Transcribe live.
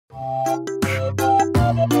Welcome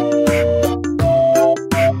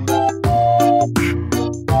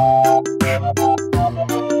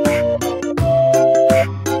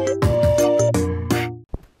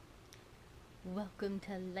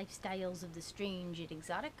to Lifestyles of the Strange and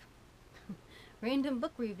Exotic. Random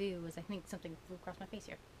book review, as I think something flew across my face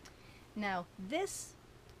here. Now, this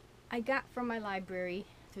I got from my library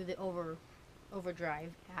through the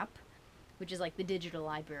Overdrive app, which is like the digital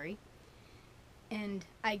library. And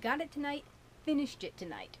I got it tonight, finished it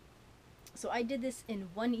tonight. So I did this in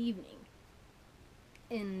one evening.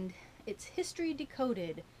 And it's History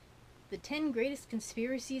Decoded, The 10 Greatest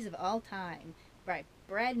Conspiracies of All Time, by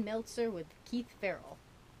Brad Meltzer with Keith Farrell.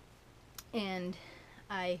 And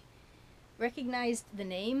I recognized the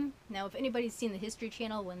name. Now, if anybody's seen the History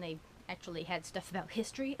Channel when they actually had stuff about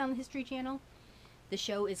history on the History Channel, the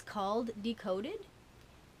show is called Decoded.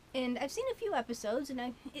 And I've seen a few episodes, and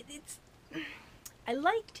I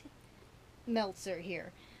liked Meltzer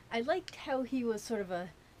here. I liked how he was sort of a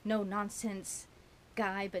no-nonsense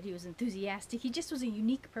guy, but he was enthusiastic. He just was a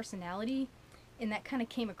unique personality, and that kind of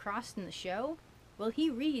came across in the show. Well, he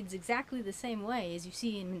reads exactly the same way as you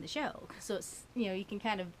see him in the show. So it's, you can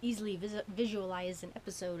kind of easily visualize an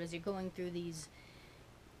episode as you're going through these.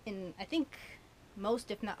 And I think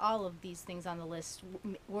most, if not all, of these things on the list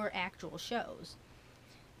were actual shows.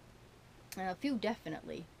 A few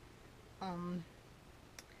definitely.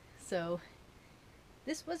 So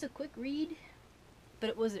this was a quick read, but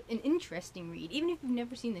it was an interesting read. Even if you've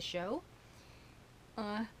never seen the show,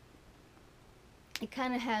 it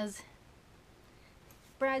kind of has...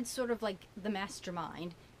 Brad's sort of like the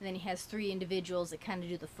mastermind, and then he has 3 individuals that kind of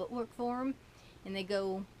do the footwork for him, and they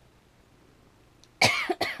go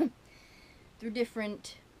through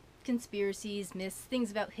different conspiracies, myths,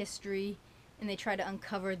 things about history, and they try to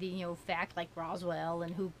uncover the, fact, like Roswell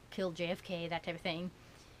and who killed JFK, that type of thing.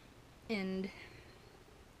 And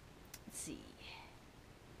let's see.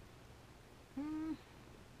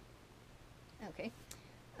 Okay.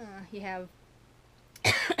 You have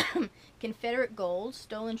Confederate gold,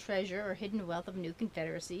 stolen treasure, or hidden wealth of a new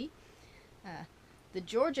confederacy. The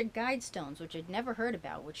Georgia Guidestones, which I'd never heard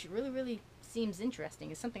about, which really, really seems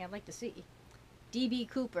interesting. Is something I'd like to see. D.B.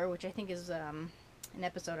 Cooper, which I think is an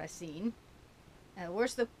episode I've seen.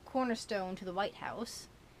 Where's the cornerstone to the White House?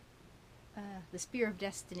 The Spear of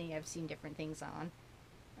Destiny, I've seen different things on.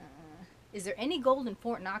 Is there any gold in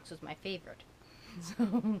Fort Knox was my favorite.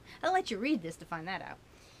 So I'll let you read this to find that out.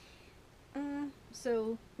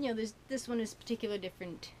 So, there's this one is particular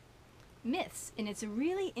different myths, and it's a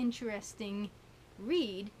really interesting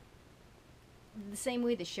read. The same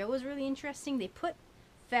way the show is really interesting, they put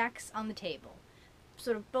facts on the table,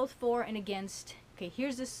 sort of both for and against. Okay,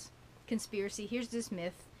 here's this conspiracy, here's this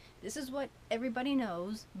myth, this is what everybody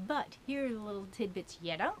knows, but here are the little tidbits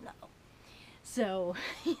you don't know. So,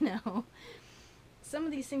 some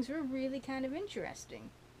of these things were really kind of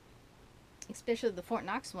interesting. Especially the Fort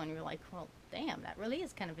Knox one, you're like, well, damn, that really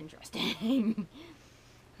is kind of interesting.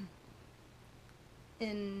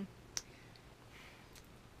 In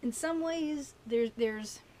some ways,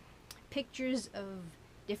 there's pictures of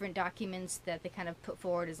different documents that they kind of put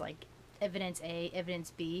forward as like evidence A,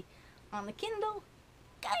 evidence B. On the Kindle,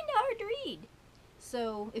 kind of hard to read.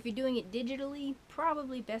 So if you're doing it digitally,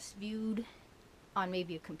 probably best viewed on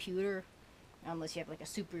maybe a computer, unless you have like a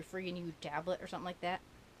super freaking huge tablet or something like that.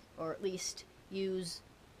 Or at least use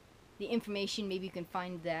the information, maybe you can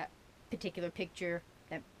find that particular picture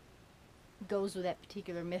that goes with that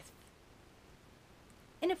particular myth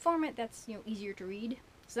in a format that's, easier to read.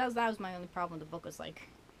 So that was my only problem with the book, was like,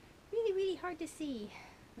 really, really hard to see.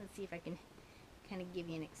 Let's see if I can kind of give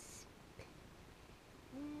you an Let's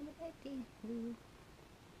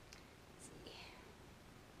see.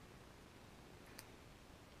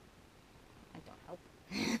 That don't help.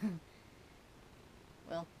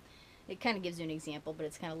 Well, it kind of gives you an example, but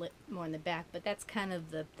it's kind of lit more in the back. But that's kind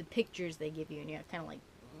of the pictures they give you, and you're kind of like,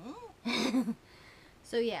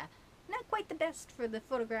 So yeah, not quite the best for the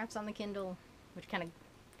photographs on the Kindle, which kind of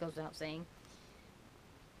goes without saying.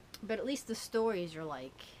 But at least the stories are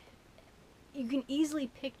like, you can easily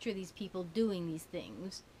picture these people doing these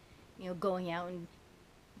things, going out and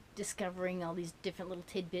discovering all these different little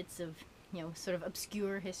tidbits of, sort of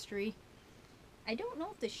obscure history. I don't know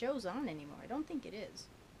if the show's on anymore. I don't think it is.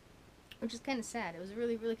 Which is kind of sad. It was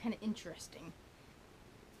really, really kind of interesting.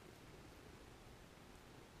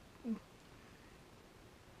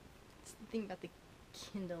 It's the thing about the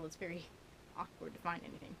Kindle, it's very awkward to find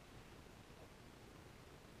anything.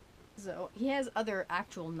 So, he has other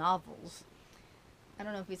actual novels. I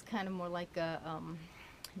don't know if he's kind of more like a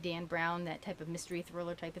Dan Brown, that type of mystery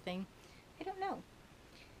thriller type of thing. I don't know.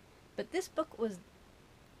 But this book was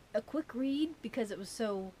a quick read because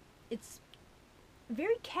it's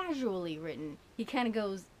very casually written. He kind of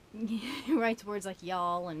goes, he writes words like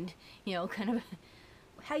y'all and, kind of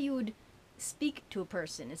how you would speak to a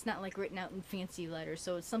person. It's not like written out in fancy letters,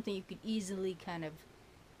 so it's something you could easily kind of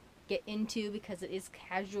get into because it is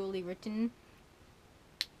casually written.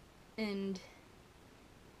 But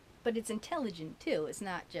it's intelligent too. It's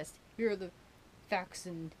not just, here are the facts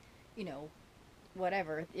and,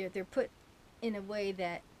 whatever. They're put in a way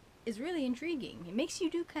that is really intriguing. It makes you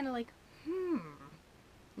do kind of like,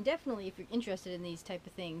 Definitely, if you're interested in these type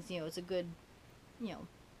of things, it's a good,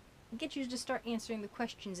 get you to start answering the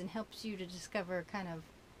questions and helps you to discover kind of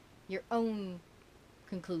your own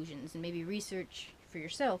conclusions and maybe research for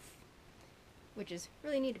yourself, which is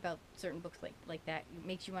really neat about certain books like that. It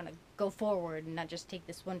makes you want to go forward and not just take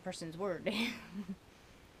this one person's word.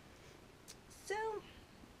 So,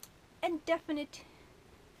 a definite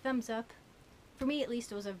thumbs up. For me, at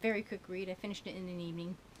least, it was a very quick read. I finished it in an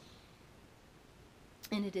evening.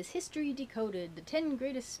 And it is History Decoded, the 10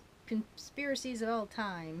 Greatest Conspiracies of All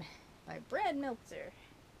Time by Brad Meltzer.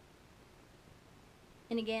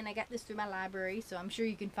 And again, I got this through my library, so I'm sure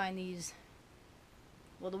you can find these.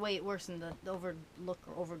 Well, the way it works in the Overlook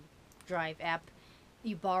or Overdrive app,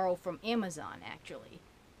 you borrow from Amazon, actually.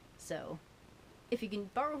 So, if you can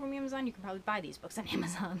borrow from Amazon, you can probably buy these books on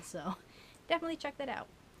Amazon. So, definitely check that out.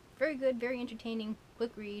 Very good, very entertaining,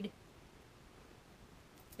 quick read.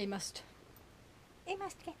 A must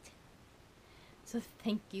get. So,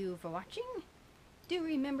 thank you for watching. Do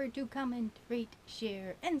remember to comment, rate,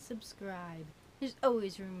 share, and subscribe. There's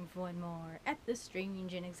always room for one more at the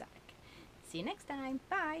Strange and Exotic. See you next time.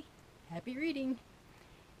 Bye. Happy reading.